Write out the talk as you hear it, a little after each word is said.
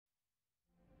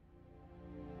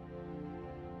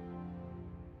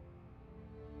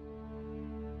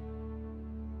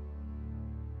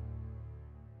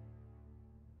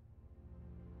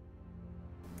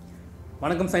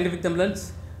வணக்கம் scientific டெம்ப்ளன்ஸ்.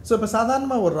 So இப்போ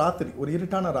சாதாரணமாக ஒரு ராத்திரி, ஒரு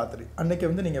இருட்டான ராத்திரி அன்றைக்கி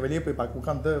வந்து நீங்கள் வெளியே போய்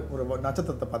உட்காந்து ஒரு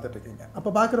நட்சத்திரத்தை பார்த்துட்டு இருக்கீங்க.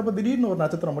 அப்போ பார்க்குறப்ப திடீர்னு ஒரு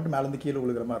நட்சத்திரம் மட்டும் மேலேருந்து கீழே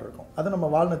விழுகிற மாதிரி இருக்கும். அது நம்ம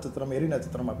வால் நட்சத்திரம், எரி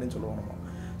நட்சத்திரம் அப்படின்னு சொல்லுவோம் நம்ம.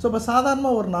 ஸோ இப்போ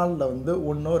சாதாரணமாக ஒரு நாளில் வந்து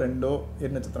 1 2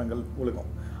 எரி நட்சத்திரங்கள்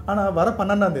விழுகும். ஆனால் வர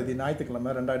 12ஆம் தேதி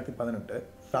ஞாயிற்றுக்கிழமை 2018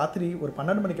 ராத்திரி ஒரு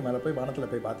 12 மணிக்கு மேலே போய்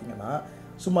வானத்தில் போய் பார்த்தீங்கன்னா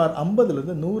சுமார்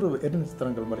 50லேருந்து 100 எரி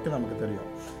நட்சத்திரங்கள் வரைக்கும் நமக்கு தெரியும்.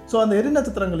 ஸோ அந்த எரி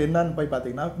நட்சத்திரங்கள் என்னன்னு போய்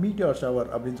பார்த்தீங்கன்னா மீட்டியோர் ஷவர்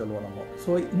அப்படின்னு சொல்லுவோம் நம்ம.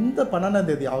 ஸோ இந்த 12ஆம்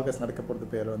தேதி ஆகஸ்ட் நடக்க போகிறது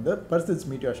பேர் வந்து பெர்சிட்ஸ்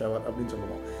மீட்டியோர் ஷவர் அப்படின்னு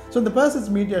சொல்லுவோம். ஸோ இந்த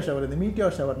பெர்சிட்ஸ் மீட்டியோர் ஷவர், இந்த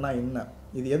மீட்டியோர் ஷவர்னா என்ன,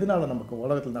 இது எதனால நமக்கு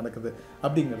உலகத்தில் நடக்குது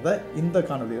அப்படிங்கிறத இந்த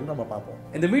காணொலியில் நம்ம பார்ப்போம்.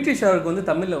 இந்த மீட்டியோர் ஷவருக்கு வந்து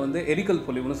தமிழில் வந்து எரிக்கல்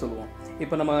பொழிவுன்னு சொல்லுவோம்.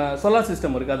 இப்போ நம்ம சோலார்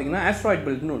சிஸ்டம் இருக்குது, அதுக்குன்னா ஆஸ்ட்ராய்ட்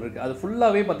பெல்ட்னு ஒன்று இருக்குது. அது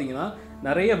ஃபுல்லாகவே பார்த்தீங்கன்னா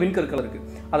நிறைய விண்கற்கள் இருக்குது.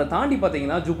 அதை தாண்டி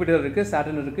பார்த்தீங்கன்னா ஜூபிட்டர் இருக்குது,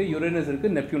 சாட்டர்ன் இருக்குது, யுரேனஸ்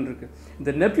இருக்குது, நெப்டியூன் இருக்குது.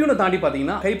 இந்த நெப்டியூனை தாண்டி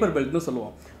பார்த்தீங்கன்னா ஹைப்பர் பெல்ட்னு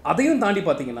சொல்லுவோம். அதையும் தாண்டி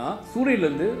பார்த்தீங்கன்னா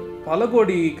சூரியன்லேருந்து பல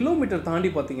கோடி கிலோமீட்டர்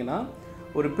தாண்டி பார்த்தீங்கன்னா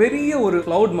ஒரு பெரிய ஒரு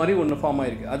கிளவுட் மாதிரி ஒன்று ஃபார்ம்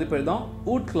ஆயிருக்கு. அது பேர் தான்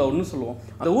ஊட் கிளவுட்னு சொல்லுவோம்.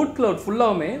 அந்த ஊட் கிளவுட்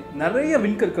ஃபுல்லாகவே நிறைய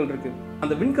விண்கற்கள் இருக்குது.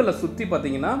 அந்த விண்கல்லை சுற்றி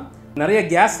பார்த்தீங்கன்னா நிறைய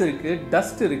கேஸ் இருக்குது,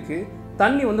 டஸ்ட் இருக்குது,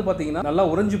 தண்ணி வந்து பார்த்தீங்கன்னா நல்லா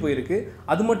உறைஞ்சு போயிருக்கு.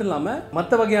 அது மட்டும் இல்லாமல்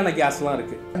மற்ற வகையான கேஸ்லாம்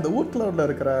இருக்குது. இந்த ஊட் கிளவுடில்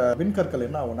இருக்கிற விண்கற்கள்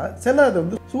என்ன ஆகுனா, சில அது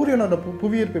வந்து சூரியனோட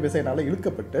புவியீர்ப்பு விசையினால்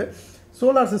இழுக்கப்பட்டு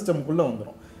சோலார் சிஸ்டமுக்குள்ளே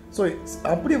வந்துடும். ஸோ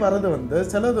அப்படி வர்றது வந்து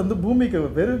சிலது வந்து பூமிக்கு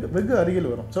வெகு அருகில்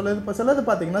வரும். இப்போ சிலது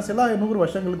பார்த்தீங்கன்னா சில 100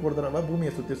 வருஷங்களுக்கு ஒரு தடவை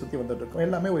பூமியை சுற்றி வந்துட்டு இருக்கும்.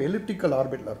 எல்லாமே ஒரு எலிப்டிக்கல்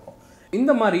ஆர்பிட்டில் இருக்கும்.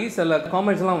 இந்த மாதிரி சில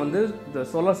காமெட்ஸ்லாம் வந்து இந்த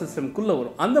சோலார் சிஸ்டம்குள்ளே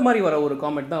வரும். அந்த மாதிரி வர ஒரு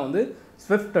காமெட் தான் வந்து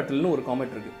ஸ்விஃப்ட் டர்ட்டில்னு ஒரு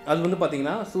காமெட் இருக்குது. அது வந்து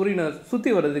பார்த்தீங்கன்னா சூரியனை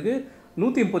சுற்றி வர்றதுக்கு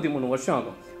 133 வருஷம்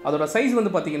ஆகும். அதோட சைஸ்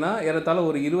வந்து பார்த்தீங்கன்னா ஏறத்தாழ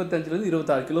ஒரு 25லேருந்து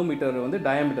 26 கிலோமீட்டர் வந்து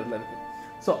டயாமீட்டரில் இருக்குது.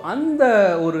 ஸோ அந்த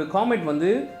ஒரு காமெட் வந்து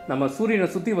நம்ம சூரியனை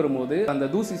சுற்றி வரும்போது அந்த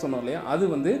தூசி சொன்னோம் இல்லையா, அது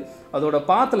வந்து அதோட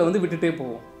பாத்தில் வந்து விட்டுட்டே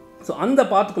போகும். ஸோ அந்த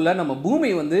பாத்துக்குள்ளே நம்ம பூமி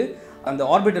வந்து அந்த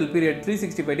ஆர்பிட்டல் பீரியட்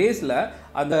 365 டேஸில்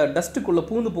அந்த டஸ்ட்டுக்குள்ளே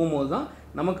பூந்து போகும்போது தான்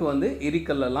நமக்கு வந்து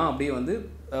எரிக்கல்லாம் அப்படியே வந்து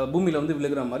பூமியில் வந்து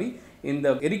விழுகிற மாதிரி இந்த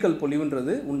எரிக்கல்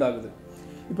பொழிவுன்றது உண்டாகுது.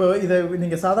 இப்போ இதை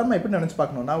நீங்கள் சாதாரணமாக எப்படி நினச்சி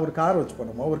பார்க்கணுன்னா, ஒரு கார் வச்சு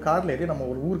பண்ணுவோம். ஒரு காரில் ஏறி நம்ம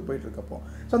ஒரு ஊருக்கு போயிட்டு இருக்கப்போ,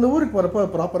 ஸோ அந்த ஊருக்கு போகிறப்போ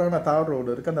ப்ராப்பரான தார் ரோடு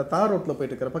இருக்குது. அந்த தார் ரோட்டில்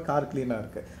போயிட்டு இருக்கிறப்ப கார் க்ளீனாக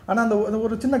இருக்குது. ஆனால் அந்த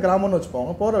ஒரு சின்ன கிராமம்னு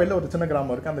வச்சுப்போங்க. போகிற வழியில் ஒரு சின்ன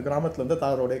கிராமம் இருக்குது. அந்த கிராமத்தில் வந்து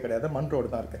தார் ரோடே கிடையாது, மண்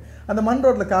ரோடு தான் இருக்குது. அந்த மண்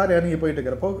ரோட்டில் கார் இறங்கி போயிட்டு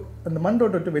இருக்கிறப்போ அந்த மண்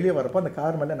ரோட்டை விட்டு வெளியே வரப்போ அந்த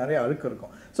கார் மேலே நிறைய அழுக்கு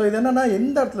இருக்கும். ஸோ இது என்னென்னா,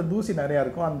 எந்த இடத்துல தூசி நிறையா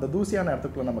இருக்கும் அந்த தூசியான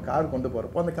இடத்துக்குள்ளே நம்ம கார் கொண்டு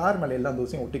போகிறப்போ அந்த கார் மேலே எல்லா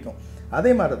தூசியும் ஒட்டிக்கும்.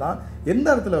 அதே மாதிரி தான் எந்த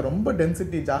இடத்துல ரொம்ப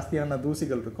டென்சிட்டி ஜாஸ்தியான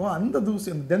தூசிகள் இருக்கும் அந்த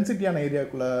டென்சிட்டியான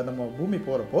ஏரியாவுக்குள்ளே நம்ம பூமி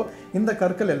போகிறப்போ இந்த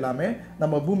கற்கள் எல்லாமே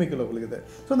நம்ம பூமிக்குள்ளே விழுகுது.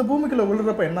 ஸோ அந்த பூமிக்குள்ளே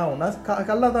விழுறப்ப என்ன ஆகும்னா,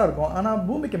 கல்லாக தான் இருக்கும். ஆனால்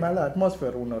பூமிக்கு மேலே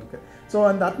அட்மாஸ்பியர் ஒன்று இருக்குது. ஸோ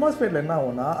அந்த அட்மாஸ்பியரில் என்ன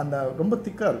ஆகும்னா, அந்த ரொம்ப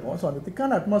திக்காக இருக்கும். ஸோ அந்த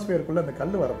திக்கான அட்மாஸ்பியருக்குள்ளே அந்த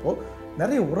கல் வரப்போ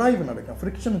நிறைய உராய்வு நடக்கும்,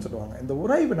 ஃப்ரிக்ஷன் சொல்லுவாங்க. இந்த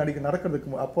உராய்வு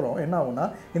நடக்கிறதுக்கு அப்புறம் என்ன ஆகும்னா,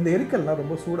 இந்த எரிக்கல்லாம்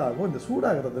ரொம்ப சூடாகும். இந்த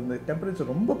சூடாகிறது, இந்த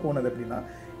டெம்பரேச்சர் ரொம்ப போனது அப்படின்னா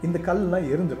இந்த கல்லாம்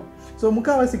எரிஞ்சிடும். ஸோ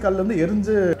முக்கால்வாசி கல் வந்து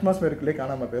எரிஞ்சு அட்மாஸ்பியருக்குள்ளே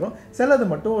காணாமல் போயிடும். சிலது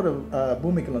மட்டும் ஒரு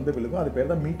பூமிக்குள்ள வந்து விழுகும். அது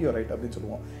பேர் தான் மீட்டியோரைட் அப்படின்னு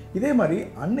சொல்லுவோம். இதே மாதிரி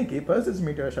அன்னைக்கு பெர்சிட்ஸ்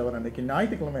மீட்டியோர் ஷவர் அன்னைக்கு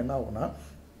ஞாயிற்றுக்கிழமை என்ன ஆகும்னா,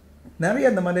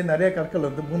 நிறைய இந்த மாதிரி நிறைய கற்கள்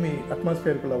வந்து பூமி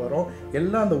அட்மாஸ்பியருக்குள்ளே வரும்.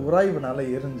 எல்லாம் அந்த உராய்வுனால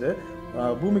எரிஞ்சு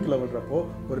பூமிக்குள்ளே விடுறப்போ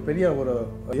ஒரு பெரிய ஒரு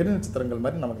எரி நட்சத்திரங்கள்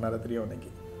மாதிரி நமக்கு நிறைய தெரியும்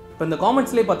அன்னைக்கு. இப்போ இந்த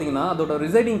காமெட்ஸ்லேயே பார்த்தீங்கன்னா அதோட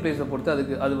ரிசைடிங் பிளேஸை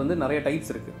பொறுத்து அது வந்து நிறைய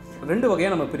டைப்ஸ் இருக்குது. 2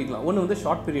 வகையாக நம்ம பிரிக்கலாம். ஒன்று வந்து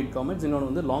ஷார்ட் பீரியட் காமெட்ஸ்,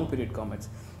 இன்னொன்று வந்து லாங் பீரியட் காமெட்ஸ்.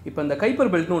 இப்போ இந்த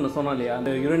கைப்பர் பெல்ட்னு ஒன்று சொன்னோம் இல்லையா,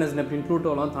 அந்த யுரேனஸ், நெப்டியூன்,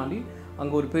 ப்ளூட்டோலாம் தாண்டி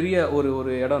அங்கே ஒரு பெரிய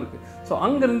ஒரு இடம் இருக்குது. ஸோ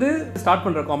அங்கேருந்து ஸ்டார்ட்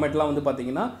பண்ணுற காமெட்லாம் வந்து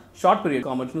பார்த்தீங்கன்னா ஷார்ட் பீரியட்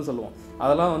காமெட்ஸ்னு சொல்லுவோம்.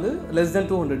 அதெல்லாம் வந்து லெஸ் தென்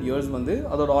 200 இயர்ஸ் வந்து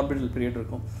அதோட ஆர்பிட்டல் பீரியட்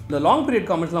இருக்கும். இந்த லாங் பீரியட்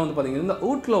காமெட்ஸ்லாம் வந்து பார்த்தீங்கன்னா இந்த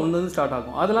ஊட்டில் வந்து ஸ்டார்ட்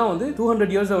ஆகும். அதெல்லாம் வந்து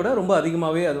 200 இயர்ஸை விட ரொம்ப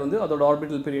அதிகமாகவே அது வந்து அதோட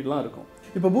ஆர்பிட்டல் பீரியட்லாம் இருக்கும்.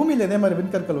 இப்போ பூமியில் இதே மாதிரி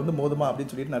விண்கற்கள் வந்து மோதுமா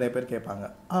அப்படின்னு சொல்லிட்டு நிறைய பேர் கேட்பாங்க.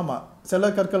 ஆமாம், சில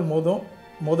கற்கள்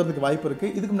மோதுறதுக்கு வாய்ப்பு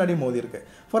இருக்குது. இதுக்கு முன்னாடி மோதி இருக்குது.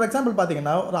 ஃபார் எக்ஸாம்பிள்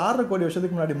பார்த்தீங்கன்னா ஒரு 6 கோடி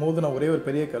வருஷத்துக்கு முன்னாடி மோதின ஒரே ஒரு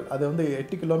பெரிய கல், அது வந்து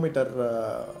 8 கிலோமீட்டர்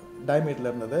டயமீட்டரில்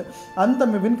இருந்தது. அந்த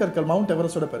விண்கற்கள் மவுண்ட்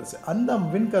எவரெஸ்டோட பெருசு. அந்த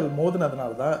விண்கல்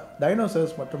மோதினதுனால தான்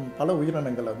டைனோசர்ஸ் மற்றும் பல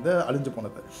உயிரினங்கள் வந்து அழிஞ்சு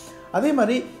போனது. அதே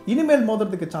மாதிரி இனிமேல்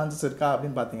மோதுறதுக்கு சான்சஸ் இருக்கா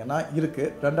அப்படின்னு பார்த்தீங்கன்னா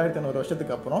இருக்குது. 2500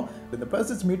 வருஷத்துக்கு அப்புறம் இந்த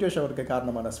பெர்சிட்ஸ் மீட்டியோர் ஷவருக்கு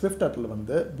காரணமான ஸ்விஃப்ட் டர்ட்டில்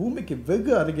வந்து பூமிக்கு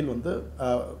வெகு அருகில் வந்து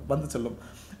செல்லும்.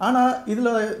 ஆனால் இதில்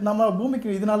நம்ம பூமிக்கு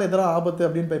இதனால் எதிராக ஆபத்து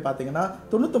அப்படின்னு போய் பார்த்தீங்கன்னா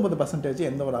 99%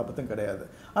 எந்த ஒரு ஆபத்தும் கிடையாது.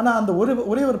 ஆனால் அந்த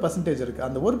ஒரே ஒரு பர்சன்டேஜ் இருக்குது.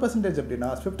 அந்த 1% எப்படின்னா,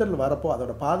 ஸ்விஃப்ட் டர்ட்டில் வரப்போ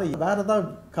அதோட பாதை வேறு ஏதாவது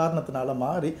காரணத்தினால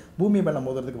மாறி பூமி மேலே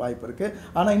மோதுறதுக்கு வாய்ப்பு இருக்குது.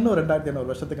 ஆனால் இன்னும்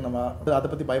 2500 வருஷத்துக்கு நம்ம அதை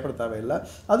பற்றி பயப்பட தேவையில்லை.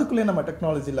 அதுக்குள்ளேயே நம்ம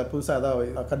டெக்னாலஜியில் புதுசாக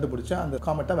ஏதாவது கண்டுபிடிச்சி அந்த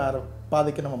காமெட்டை வேறு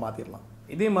பாதைக்கு நம்ம மாற்றிடலாம்.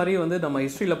 இதே மாதிரி வந்து நம்ம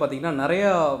ஹிஸ்ட்ரியில் பார்த்தீங்கன்னா நிறையா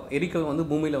எரிக்கல் வந்து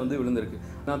பூமியில் வந்து விழுந்திருக்கு.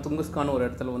 நான் துங்கஸ்கான ஒரு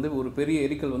இடத்துல வந்து ஒரு பெரிய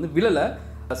எரிக்கல் வந்து விழலை,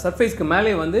 சர்ஃபேஸ்க்கு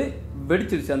மேலே வந்து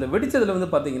வெடிச்சிருச்சு. அந்த வெடிச்சதில் வந்து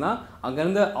பார்த்தீங்கன்னா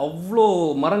அங்கேருந்து அவ்வளோ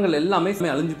மரங்கள் எல்லாமே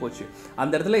அழிஞ்சு போச்சு.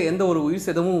 அந்த இடத்துல எந்த ஒரு உயிர்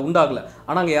சேதமும் உண்டாகலை.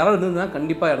 ஆனால் அங்கே யாராவது இருந்ததுன்னா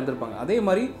கண்டிப்பாக இறந்துருப்பாங்க. அதே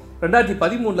மாதிரி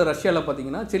 2013 ரஷ்யாவில்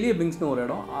பார்த்தீங்கன்னா செலியபிங்ஸ்னு ஒரு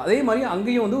இடம், அதே மாதிரி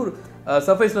அங்கேயும் வந்து ஒரு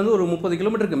சர்ஃபேஸ்லேருந்து ஒரு 30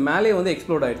 கிலோமீட்டருக்கு மேலே வந்து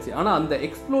எக்ஸ்ப்ளோட் ஆயிடுச்சு. ஆனால் அந்த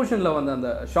எக்ஸ்ப்ளோஷனில் வந்து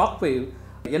அந்த ஷாக் வேவ்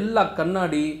எல்லா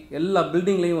கண்ணாடி எல்லா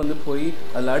பில்டிங்லேயும் வந்து போய்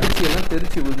அதில் அடித்து எல்லாம்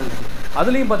தெரிச்சு விழுந்துருச்சு.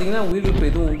 அதுலேயும் பார்த்தீங்கன்னா உயிரிழப்பு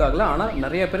எதுவும் உண்டாகலை, ஆனால்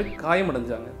நிறைய பேர்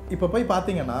காயமடைஞ்சாங்க. இப்போ போய்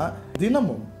பார்த்தீங்கன்னா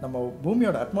தினமும் நம்ம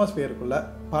பூமியோட அட்மாஸ்பியருக்குள்ளே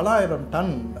பல ஆயிரம்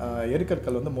டன்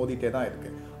எரிக்கற்கள் வந்து மோதிட்டே தான்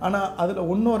இருக்குது. ஆனால் அதில்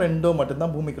 1-2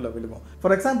 மட்டும்தான் பூமிக்குள்ளே விழுகும்.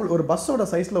 ஃபார் எக்ஸாம்பிள், ஒரு பஸ்ஸோட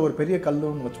சைஸில் ஒரு பெரிய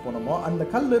கல்லுன்னு வச்சு போனோமோ அந்த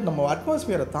கல் நம்ம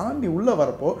அட்மாஸ்பியரை தாண்டி உள்ளே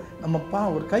வரப்போ நம்ம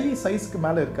ஒரு கை சைஸ்க்கு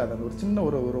மேலே இருக்காது, அந்த ஒரு சின்ன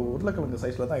ஒரு உருளைக்கிழங்கு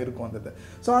சைஸில் தான் இருக்கும் அந்த.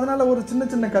 ஸோ அதனால் ஒரு சின்ன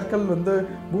சின்ன கற்கள் வந்து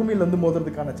பூமியிலேருந்து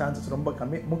மோதுறதுக்கான சான்சஸ் ரொம்ப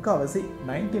கம்மி. முக்கால்வாசி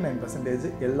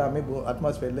 99% எல்லாமே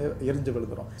அட்மாஸ்பியரில் எரிஞ்சு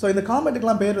விழுதுரும். ஸோ இந்த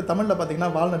காமெட்டுக்கெலாம் பேர் தமிழில்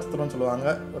பார்த்தீங்கன்னா வால் நட்சத்திரம்னு சொல்லுவாங்க.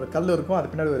 ஒரு கல் இருக்கும், அது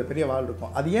பின்னாடி ஒரு பெரிய வால்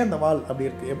இருக்கும். அது ஏன் அந்த வால் அப்படி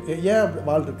இருக்குது, ஏன்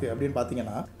வால் இருக்குது அப்படின்னு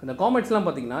பார்த்தீங்கன்னா, இந்த காமெட்ஸ்லாம்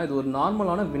பார்த்தீங்கன்னா இது ஒரு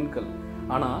நார்மலான விண்கல்.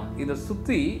 ஆனால் இதை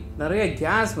சுற்றி நிறைய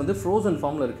கேஸ் வந்து ஃப்ரோசன்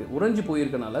ஃபார்மில் இருக்குது, உறைஞ்சி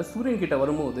போயிருக்கனால சூரியன் கிட்ட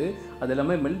வரும்போது அது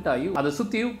எல்லாமே மெல்ட் ஆகி அதை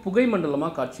சுற்றி புகை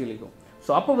மண்டலமாக காட்சியளிக்கும்.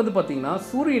 ஸோ அப்போ வந்து பார்த்திங்கன்னா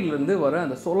சூரியன்லேருந்து வர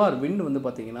அந்த சோலார் விண்ட் வந்து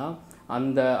பார்த்திங்கன்னா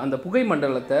அந்த புகை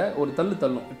மண்டலத்தை ஒரு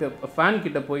தள்ளும். இப்போ ஃபேன்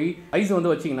கிட்ட போய் ஐஸ்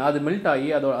வந்து வச்சிங்கன்னா அது மெல்ட் ஆகி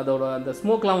அதோட அந்த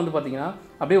ஸ்மோக்லாம் வந்து பார்த்திங்கன்னா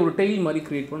அப்படியே ஒரு டெயில் மாதிரி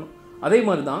க்ரியேட் பண்ணும். அதே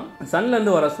மாதிரி தான்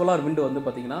சன்லேருந்து வர சோலார் விண்டு வந்து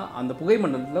பார்த்திங்கன்னா அந்த புகை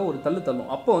மண்டலத்தில் ஒரு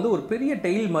தள்ளும். அப்போ வந்து ஒரு பெரிய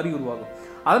டெயில் மாதிரி உருவாகும்.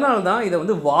 அதனால தான் இதை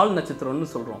வந்து வால்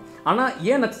நட்சத்திரம்னு சொல்கிறோம். ஆனால்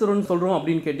ஏன் நட்சத்திரம்னு சொல்கிறோம்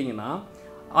அப்படின்னு கேட்டிங்கன்னா,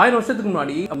 1000 வருஷத்துக்கு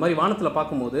முன்னாடி அது மாதிரி வானத்தில்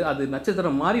பார்க்கும்போது அது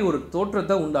நட்சத்திரம் மாதிரி ஒரு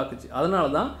தோற்றத்தை உண்டாக்குச்சு. அதனால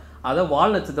தான் அதை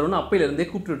வால் நட்சத்திரம்னு அப்பையிலேருந்தே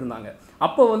கூப்பிட்டுட்டு இருந்தாங்க.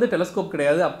 அப்போ வந்து டெலஸ்கோப்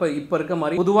கிடையாது, இப்போ இருக்க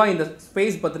மாதிரி பொதுவாக இந்த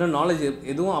ஸ்பேஸ் பற்றின நாலேஜ்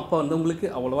எதுவும் அப்போ வந்து உங்களுக்கு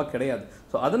அவ்வளோவா கிடையாது.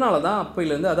 ஸோ அதனால தான்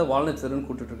அப்பையிலேருந்து அதை வால் நட்சத்திரம்னு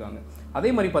கூப்பிட்டுருக்காங்க.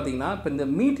 அதே மாதிரி பார்த்தீங்கன்னா இப்போ இந்த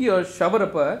மீட்டியர் ஷவர்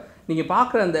அப்போ நீங்கள்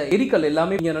பார்க்குற அந்த எரிக்கல்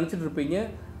எல்லாமே நீங்கள் நினச்சிட்டு இருப்பீங்க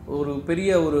ஒரு பெரிய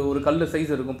ஒரு கல்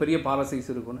சைஸ் இருக்கும், பெரிய பாறை சைஸ்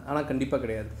இருக்கும்னு. ஆனால் கண்டிப்பாக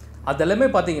கிடையாது. அதெல்லாமே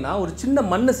பார்த்தீங்கன்னா ஒரு சின்ன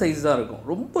மண் சைஸ் தான் இருக்கும்,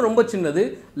 ரொம்ப ரொம்ப சின்னது,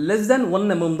 less than 1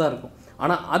 mm தான் இருக்கும்.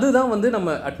 ஆனால் அதுதான் வந்து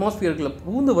நம்ம அட்மாஸ்பியருக்குள்ள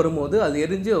பூந்து வரும்போது அது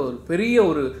எரிஞ்சு ஒரு பெரிய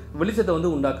ஒரு வெளிச்சத்தை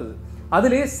வந்து உண்டாக்குது.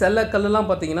 அதுலேயே சில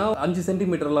கல்லெல்லாம் பார்த்தீங்கன்னா 5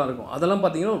 சென்டிமீட்டர்லாம் இருக்கும். அதெல்லாம்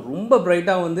பார்த்தீங்கன்னா ரொம்ப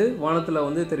பிரைட்டாக வந்து வானத்தில்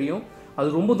வந்து தெரியும், அது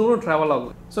ரொம்ப தூரம் ட்ராவல்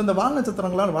ஆகும். ஸோ இந்த வால்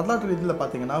நட்சத்திரங்களால் வரலாற்று ரீதியில்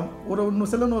பார்த்தீங்கன்னா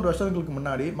சில 100 வருஷங்களுக்கு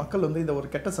முன்னாடி மக்கள் வந்து இதை ஒரு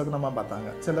கெட்ட சகுனமாக பார்த்தாங்க.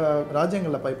 சில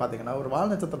ராஜ்யங்களில் போய் பார்த்தீங்கன்னா ஒரு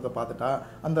வால் நட்சத்திரத்தை பார்த்துட்டா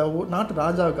அந்த நாட்டு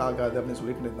ராஜாவுக்கு ஆகாது அப்படின்னு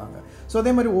சொல்லிட்டு இருந்தாங்க. ஸோ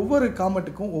அதே மாதிரி ஒவ்வொரு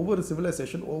காமெட்டுக்கும் ஒவ்வொரு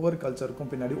சிவிலைசேஷன் ஒவ்வொரு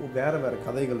கல்ச்சருக்கும் பின்னாடி வேறு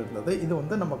கதைகள் இருந்தது. இது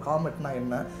வந்து நம்ம காமெட்னா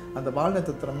என்ன, அந்த வால்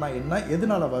நட்சத்திரம்னா என்ன,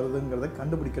 எதனால வருதுங்கிறத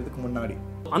கண்டுபிடிக்கிறதுக்கு முன்னாடி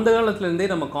அந்த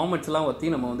காலத்துலேருந்தே நம்ம காமெட்ஸ்லாம்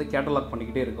பற்றி நம்ம வந்து கேட்டலாக்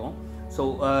பண்ணிக்கிட்டே இருக்கோம். ஸோ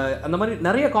அந்த மாதிரி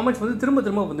நிறைய காமெட்ஸ் வந்து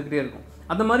திரும்ப வந்துக்கிட்டே இருக்கும்.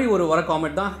 அந்த மாதிரி ஒரு வர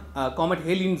காமெட் தான் காமெட்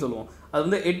ஹேலின்னு சொல்லுவோம். அது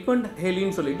வந்து எட்மண்ட்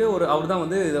ஹேலின்னு சொல்லிட்டு அவர் தான்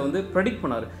வந்து இதை வந்து ப்ரெடிக்ட்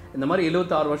பண்ணார். இந்த மாதிரி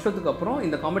 76 வருஷத்துக்கு அப்புறம்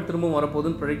இந்த காமெட் திரும்பவும்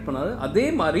வரப்போகுதுன்னு ப்ரெடிக்ட் பண்ணார். அதே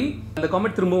மாதிரி அந்த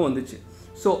காமெட் திரும்பவும் வந்துச்சு.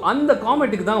 ஸோ அந்த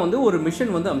காமெட்டுக்கு தான் வந்து ஒரு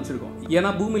மிஷன் வந்து அமைச்சிருக்கோம். ஏன்னா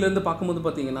பூமியிலேருந்து பார்க்கும்போது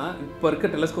பார்த்தீங்கன்னா இப்போ இருக்க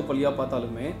டெலஸ்கோப் வழியாக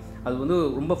பார்த்தாலுமே அது வந்து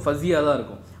ரொம்ப ஃபஸியாக தான்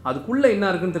இருக்கும். அதுக்குள்ளே என்ன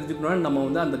இருக்குன்னு தெரிஞ்சுக்கணும்னா நம்ம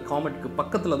வந்து அந்த காமெட்டுக்கு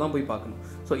பக்கத்தில் தான் போய் பார்க்கணும்.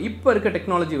 ஸோ இப்போ இருக்க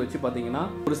டெக்னாலஜி வச்சு பார்த்தீங்கன்னா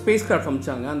ஒரு ஸ்பேஸ் கிராஃப்ட்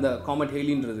அமைச்சாங்க அந்த காமெட்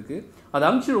ஹேலின்றதுக்கு. அதை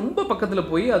அமைச்சு ரொம்ப பக்கத்தில்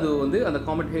போய் அது வந்து அந்த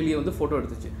காமெட் ஹேலியை வந்து ஃபோட்டோ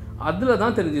எடுத்துச்சு. அதில்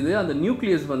தான் தெரிஞ்சுது அந்த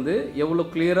நியூக்ளியஸ் வந்து எவ்வளோ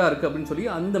கிளியராக இருக்குது அப்படின்னு சொல்லி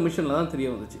அந்த மிஷனில் தான் தெரிய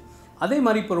வந்துச்சு. அதே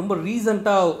மாதிரி இப்போ ரொம்ப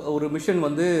ரீசெண்டாக ஒரு மிஷன்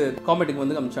வந்து காமெட்டுக்கு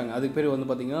வந்து அமைச்சாங்க. அதுக்கு பேர் வந்து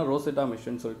பார்த்திங்கன்னா ரோசெட்டா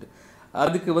மிஷன் சொல்லிட்டு.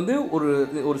 அதுக்கு வந்து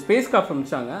ஒரு ஸ்பேஸ் கிராஃப்ட்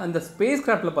அமைச்சாங்க. அந்த ஸ்பேஸ்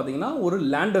கிராஃப்டில் பார்த்தீங்கன்னா ஒரு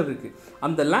லேண்டர் இருக்குது.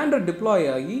 அந்த லேண்டர் டிப்ளாய்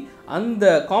ஆகி அந்த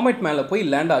காமெட் மேலே போய்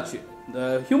லேண்ட் ஆச்சு. இந்த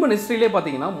ஹியூமன் ஹிஸ்ட்ரியிலே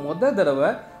பார்த்தீங்கன்னா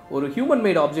தடவை ஒரு ஹியூமன்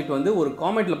மேட் ஆப்ஜெக்ட் வந்து ஒரு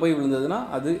காமெட்டில் போய் விழுந்ததுன்னா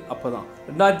அது அப்போ தான்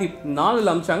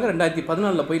 2004 அமைச்சாங்க,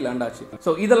 2014 போய் லேண்ட் ஆச்சு.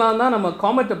 ஸோ இதெல்லாம் தான் நம்ம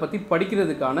காமெட்டை பற்றி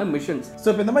படிக்கிறதுக்கான மிஷன்ஸ். ஸோ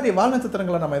இப்போ இந்த மாதிரி வால்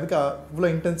நட்சத்திரங்களை நம்ம எதுக்கு இவ்வளோ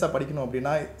இன்டென்ஸாக படிக்கணும்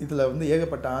அப்படின்னா இதில் வந்து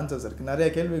ஏகப்பட்ட ஆன்சர்ஸ் இருக்குது, நிறைய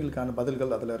கேள்விகளுக்கான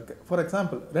பதில்கள் அதில் இருக்குது. ஃபார்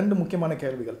எக்ஸாம்பிள் 2 முக்கியமான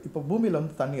கேள்விகள். இப்போ பூமியில்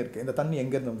வந்து தண்ணி இருக்குது, இந்த தண்ணி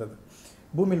எங்கேருந்து வந்தது?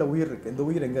 பூமியில் உயிர் இருக்குது, இந்த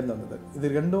உயிர் எங்கேருந்து வந்தது? இது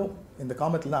 2ம் இந்த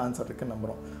காமெட்டில் தான் ஆன்சர் இருக்குன்னு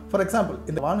நம்புகிறோம். ஃபார் எக்ஸாம்பிள்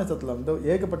இந்த வால் நட்சத்திரத்தில் வந்து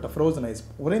ஏகப்பட்ட ஃப்ரோசன் ஐஸ்,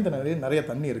 உறைந்த நிறைய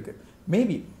தண்ணி இருக்குது.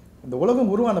 மேபி இந்த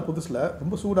உலகம் உருவான புதுசில்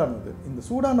ரொம்ப சூடானது. இந்த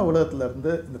சூடான உலகத்தில்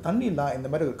இருந்து இந்த தண்ணிலாம் இந்த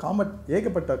மாதிரி ஒரு காமெட்,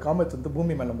 ஏகப்பட்ட காமெட்ஸ் வந்து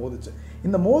பூமி மேலே மோதிச்சு.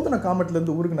 இந்த மோதின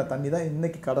காமெட்லேருந்து உருகின தண்ணி தான்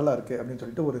இன்றைக்கி கடலாக இருக்குது அப்படின்னு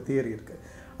சொல்லிட்டு ஒரு தியரி இருக்குது.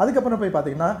 அதுக்கப்புறம் போய்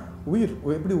பார்த்தீங்கன்னா உயிர்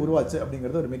எப்படி உருவாச்சு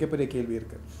அப்படிங்கிறது ஒரு மிகப்பெரிய கேள்வி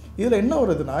இருக்குது. இதில் என்ன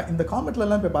வருதுன்னா இந்த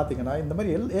காமெட்லலாம் போய் பார்த்தீங்கன்னா இந்த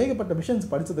மாதிரி ஏகப்பட்ட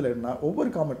மிஷன்ஸ் படித்ததில் என்ன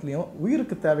ஒவ்வொரு காமெட்லேயும்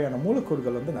உயிருக்கு தேவையான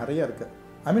மூலக்கூறுகள் வந்து நிறையா இருக்குது.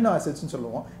 அமினோ ஆசிட்ஸ்ன்னு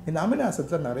சொல்லுவோம். இந்த அமினோ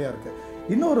ஆசிட்ஸில் நிறையா இருக்குது.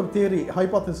 இன்னொரு தியரி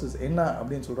ஹைபோதசிஸ் என்ன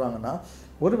அப்படின்னு சொல்கிறாங்கன்னா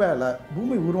ஒருவேளை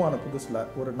பூமி உருவான புதுசில்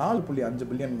ஒரு 4.5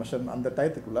 பில்லியன் வருஷம் அந்த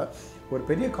டயத்துக்குள்ளே ஒரு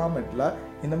பெரிய காமெட்டில்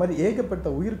இந்த மாதிரி ஏகப்பட்ட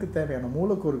உயிருக்கு தேவையான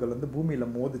மூலக்கூறுகள் வந்து பூமியில்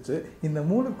மோதிச்சு. இந்த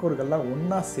மூலக்கூறுகள்லாம்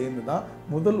ஒன்றா சேர்ந்து தான்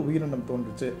முதல் உயிரினம்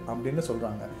தோன்றுச்சு அப்படின்னு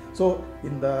சொல்கிறாங்க. ஸோ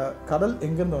இந்த கடல்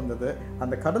எங்கேருந்து வந்தது,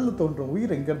 அந்த கடலில் தோன்றும்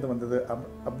உயிர் எங்கேருந்து வந்தது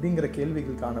அப்படிங்கிற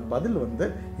கேள்விகளுக்கான பதில் வந்து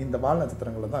இந்த வால்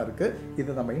நட்சத்திரங்களில் தான் இருக்குது.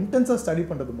 இது நம்ம இன்டென்ஸாக ஸ்டடி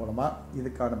பண்ணுறது மூலமாக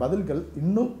இதுக்கான பதில்கள்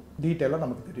இன்னும் டீட்டெயிலாக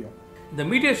நமக்கு தெரியும். இந்த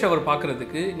மீட்டியர் ஷவர்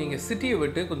பார்க்குறதுக்கு நீங்கள் சிட்டியை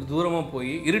விட்டு கொஞ்சம் தூரமாக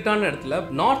போய் இருட்டான இடத்துல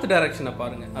நார்த் டைரக்ஷனை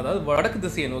பாருங்கள். அதாவது வடக்கு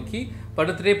திசையை நோக்கி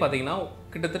படுத்துகிட்டே பார்த்தீங்கன்னா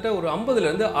கிட்டத்தட்ட ஒரு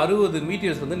 50லேருந்து 60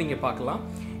 மீட்டியர்ஸ் வந்து நீங்கள் பார்க்கலாம்.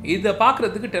 இதை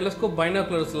பார்க்குறதுக்கு டெலஸ்கோப்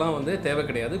பைனாகுலர்ஸ்லாம் வந்து தேவை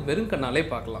கிடையாது, வெறும் கண்ணாலே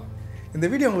பார்க்கலாம். இந்த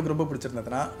வீடியோ உங்களுக்கு ரொம்ப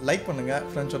பிடிச்சிருந்ததுன்னா லைக் பண்ணுங்கள்,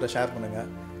 ஃப்ரெண்ட்ஸோட ஷேர் பண்ணுங்கள்.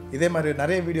 இதே மாதிரி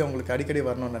நிறைய வீடியோ உங்களுக்கு அடிக்கடி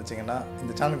வரணும்னு நினச்சிங்கன்னா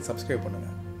இந்த சேனலுக்கு சப்ஸ்கிரைப்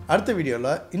பண்ணுங்கள். அடுத்த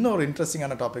வீடியோவில் இன்னொரு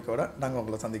இன்ட்ரெஸ்டிங்கான டாப்பிக்கோடு நாங்கள்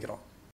உங்களை சந்திக்கிறோம்.